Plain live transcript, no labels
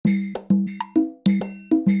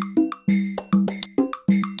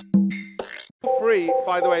free,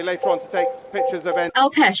 by the way, later on to take pictures of any.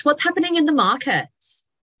 Alpesh, what's happening in the markets?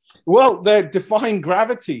 Well, they're defying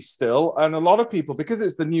gravity still. And a lot of people, because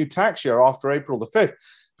it's the new tax year after April the 5th,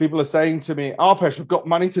 people are saying to me, Alpesh, I've got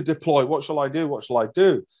money to deploy. What shall I do? What shall I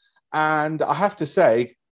do? And I have to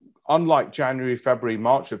say, unlike January, February,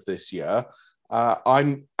 March of this year,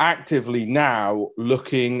 I'm actively now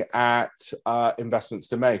looking at investments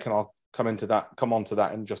to make. And I'll come on to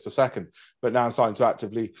that in just a second. But now I'm starting to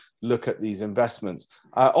actively look at these investments.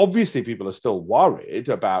 Obviously, people are still worried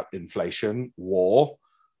about inflation, war,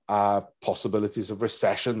 possibilities of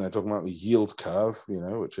recession. They're talking about the yield curve,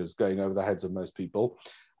 which is going over the heads of most people.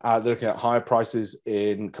 They're looking at higher prices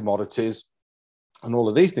in commodities and all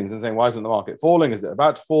of these things and saying, why isn't the market falling? Is it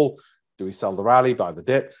about to fall? Do we sell the rally, buy the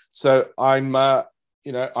dip? So I'm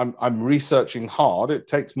researching hard. It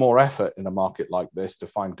takes more effort in a market like this to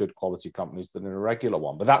find good quality companies than in a regular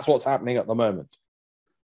one. But that's what's happening at the moment.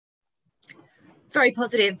 Very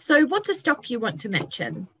positive. So what's a stock you want to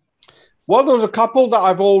mention? Well, there's a couple that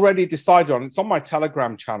I've already decided on. It's on my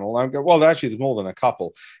Telegram channel. Well, actually, there's more than a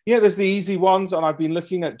couple. There's the easy ones, and I've been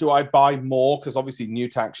looking at, do I buy more? Because obviously new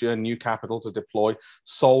tax year, new capital to deploy,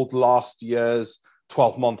 sold last year's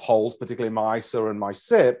 12-month hold, particularly my ISA and my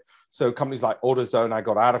SIP. So companies like AutoZone, I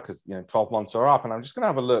got out of because 12 months are up. And I'm just going to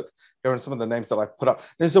have a look here on some of the names that I put up.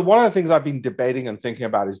 And so one of the things I've been debating and thinking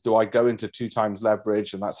about is, do I go into 2 times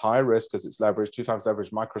leverage? And that's higher risk because it's leverage, 2 times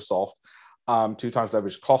leverage Microsoft, 2 times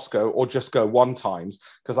leverage Costco, or just go 1 times,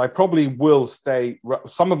 because I probably will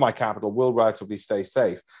some of my capital will relatively stay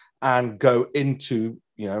safe and go into,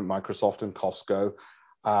 Microsoft and Costco,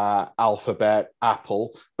 Alphabet,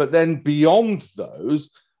 Apple. But then beyond those,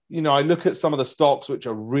 I look at some of the stocks which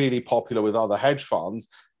are really popular with other hedge funds,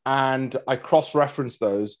 and I cross-reference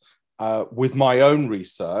those with my own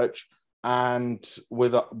research and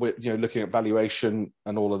with looking at valuation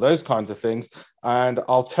and all of those kinds of things. And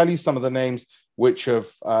I'll tell you some of the names which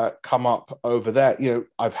have come up over there.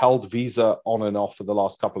 I've held Visa on and off for the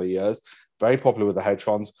last couple of years. Very popular with the hedge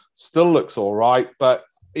funds. Still looks all right, but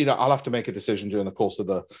I'll have to make a decision during the course of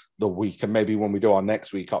the week. And maybe when we do our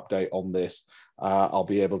next week update on this, I'll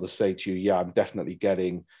be able to say to you, yeah, I'm definitely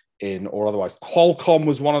getting in, or otherwise. Qualcomm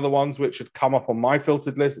was one of the ones which had come up on my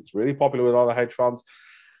filtered list. It's really popular with other hedge funds.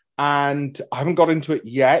 And I haven't got into it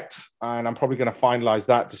yet. And I'm probably going to finalize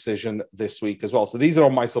that decision this week as well. So these are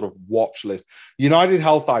on my sort of watch list. United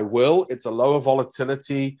Health, I will. It's a lower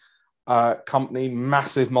volatility company,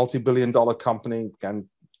 massive multi-billion-dollar company. Again,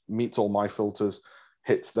 meets all my filters,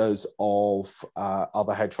 hits those of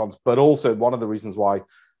other hedge funds. But also one of the reasons why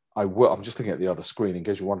I'm just looking at the other screen in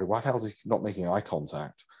case you're wondering, why the hell is he not making eye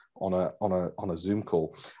contact on a Zoom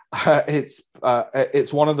call? It's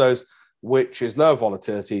one of those which is lower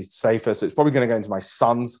volatility, safer. So it's probably going to go into my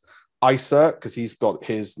son's ISA because he's got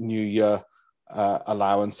his New Year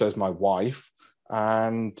allowance. So is my wife.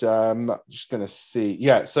 And I'm just going to see.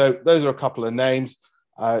 Yeah, so those are a couple of names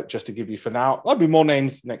just to give you for now. There'll be more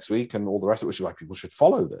names next week and all the rest of it, which is why people should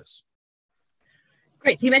follow this.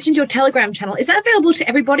 Great. So you mentioned your Telegram channel. Is that available to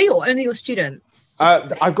everybody or only your students?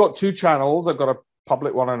 I've got 2 channels. I've got a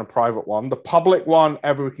public one and a private one. The public one,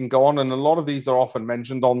 everyone can go on, and a lot of these are often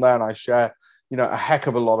mentioned on there, and I share, a heck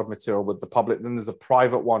of a lot of material with the public. Then there's a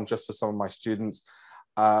private one just for some of my students,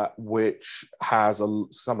 which has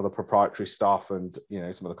some of the proprietary stuff and,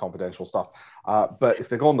 some of the confidential stuff. But if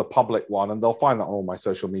they go on the public one, and they'll find that on all my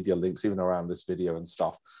social media links, even around this video and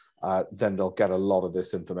stuff, then they'll get a lot of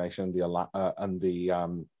this information and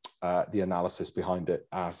the analysis behind it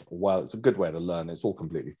as well. It's a good way to learn. It's all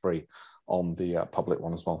completely free on the public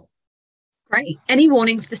one as well. Great. Any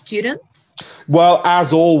warnings for students? Well,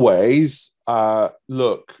 as always,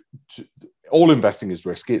 look, all investing is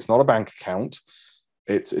risky. It's not a bank account.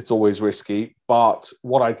 It's always risky. But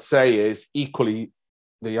what I'd say is equally,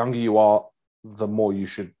 the younger you are, the more you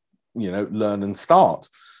should, learn and start,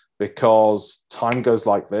 because time goes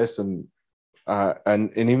like this. And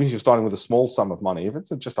even if you're starting with a small sum of money, if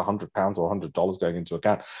it's just £100 or $100 going into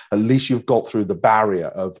account, at least you've got through the barrier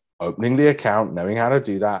of opening the account, knowing how to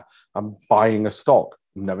do that, and buying a stock,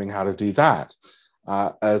 knowing how to do that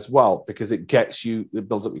as well, because it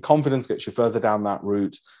builds up your confidence, gets you further down that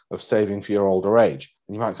route of saving for your older age.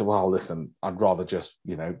 And you might say, well, listen, I'd rather just,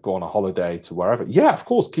 go on a holiday to wherever. Yeah, of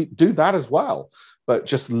course, do that as well. But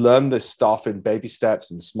just learn this stuff in baby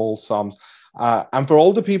steps and small sums. And for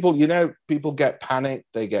older people, people get panicked,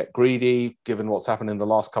 they get greedy, given what's happened in the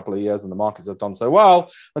last couple of years and the markets have done so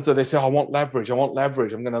well. And so they say, I want leverage. I'm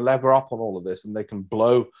going to lever up on all of this, and they can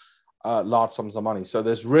blow large sums of money. So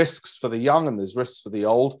there's risks for the young and there's risks for the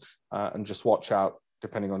old, and just watch out,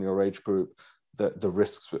 depending on your age group, the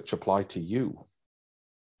risks which apply to you.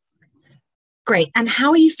 Great. And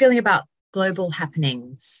how are you feeling about global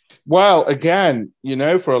happenings? Well, again,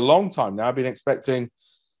 for a long time now, I've been expecting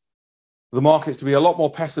the markets to be a lot more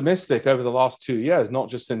pessimistic over the last 2 years, not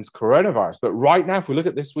just since coronavirus. But right now, if we look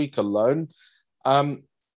at this week alone,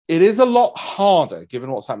 it is a lot harder,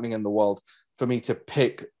 given what's happening in the world, for me to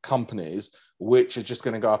pick companies which are just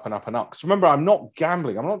going to go up and up and up. Because remember, I'm not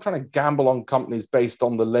gambling. I'm not trying to gamble on companies based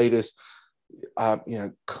on the latest,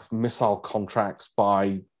 missile contracts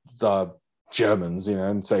by the Germans,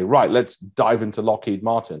 and say, right, let's dive into Lockheed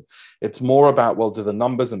Martin. It's more about, well, do the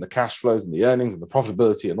numbers and the cash flows and the earnings and the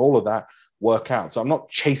profitability and all of that work out? So I'm not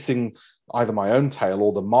chasing either my own tail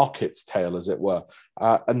or the market's tail, as it were.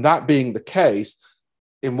 And that being the case,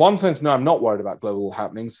 in one sense, no, I'm not worried about global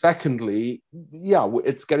happenings. Secondly, yeah,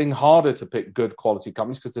 it's getting harder to pick good quality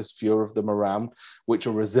companies because there's fewer of them around which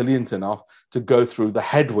are resilient enough to go through the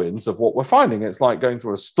headwinds of what we're finding. It's like going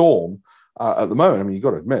through a storm at the moment. I mean, you've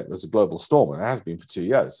got to admit there's a global storm, and it has been for 2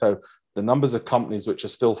 years. So the numbers of companies which are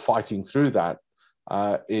still fighting through that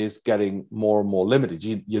is getting more and more limited.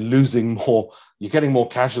 You're losing more. You're getting more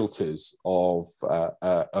casualties of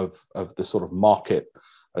the sort of market,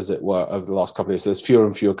 as it were, over the last couple of years. So there's fewer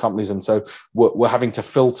and fewer companies, and so we're having to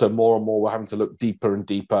filter more and more. We're having to look deeper and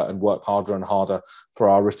deeper and work harder and harder for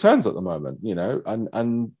our returns at the moment.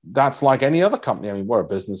 And that's like any other company. I mean, we're a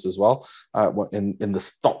business as well. In the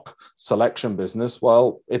stock selection business,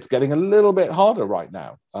 well, it's getting a little bit harder right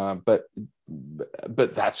now, but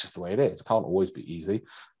that's just the way it is. It can't always be easy.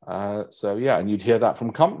 So yeah, and you'd hear that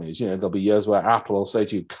from companies. There'll be years where Apple will say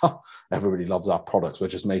to you, everybody loves our products, we're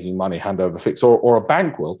just making money hand over fist, or a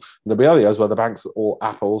bank will. And there'll be other years where the banks or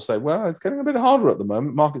Apple will say, well, it's getting a bit harder at the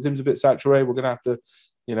moment. Market seems a bit saturated. We're going to have to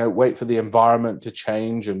wait for the environment to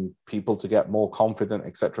change and people to get more confident,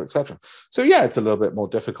 et cetera, et cetera. So yeah, it's a little bit more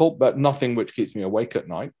difficult, but nothing which keeps me awake at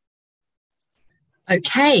night.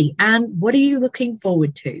 Okay, and what are you looking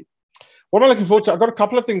forward to? What am I looking forward to? I've got a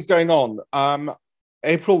couple of things going on.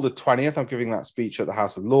 April the 20th, I'm giving that speech at the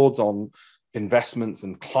House of Lords on investments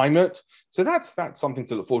and climate. So that's something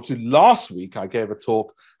to look forward to. Last week, I gave a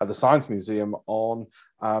talk at the Science Museum on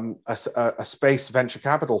a space venture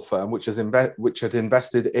capital firm which had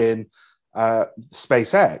invested in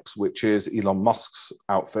SpaceX, which is Elon Musk's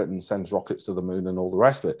outfit and sends rockets to the moon and all the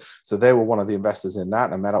rest of it. So they were one of the investors in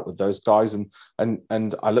that. I met up with those guys,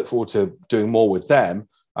 and I look forward to doing more with them.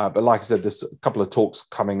 But like I said, there's a couple of talks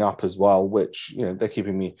coming up as well, which, they're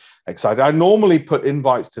keeping me excited. I normally put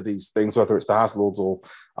invites to these things, whether it's the House of Lords or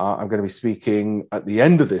I'm going to be speaking at the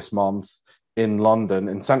end of this month in London,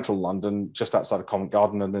 in central London, just outside of Covent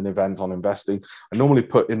Garden, at an event on investing. I normally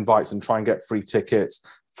put invites and try and get free tickets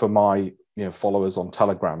for my followers on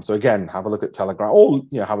Telegram. So again, have a look at Telegram, or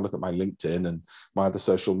have a look at my LinkedIn and my other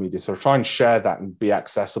social media. So try and share that and be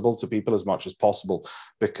accessible to people as much as possible,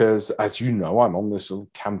 because as you know, I'm on this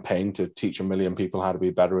campaign to teach 1 million people how to be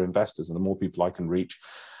better investors, and the more people I can reach,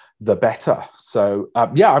 the better. So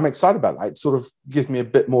yeah, I'm excited about that. It sort of gives me a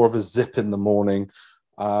bit more of a zip in the morning.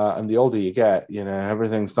 And the older you get,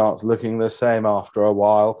 everything starts looking the same after a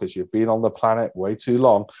while because you've been on the planet way too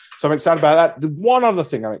long. So I'm excited about that. The one other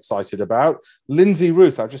thing I'm excited about, Lindsay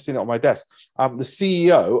Ruth, I've just seen it on my desk, the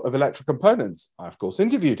CEO of Electric Components. I, of course,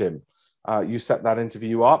 interviewed him. You set that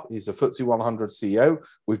interview up. He's a FTSE 100 CEO.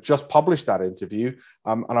 We've just published that interview,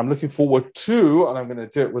 and I'm looking forward to, and I'm going to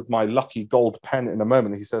do it with my lucky gold pen in a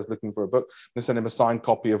moment. He says looking for a book. I'm going to send him a signed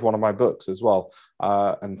copy of one of my books as well,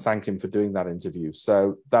 and thank him for doing that interview.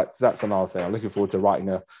 So that's another thing. I'm looking forward to writing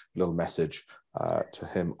a little message to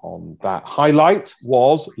him on that. Highlight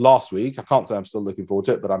was last week. I can't say I'm still looking forward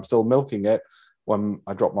to it, but I'm still milking it. When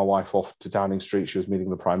I dropped my wife off to Downing Street, she was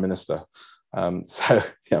meeting the Prime Minister. So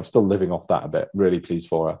yeah, I'm still living off that a bit. Really pleased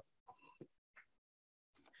for her.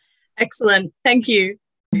 Excellent. Thank you.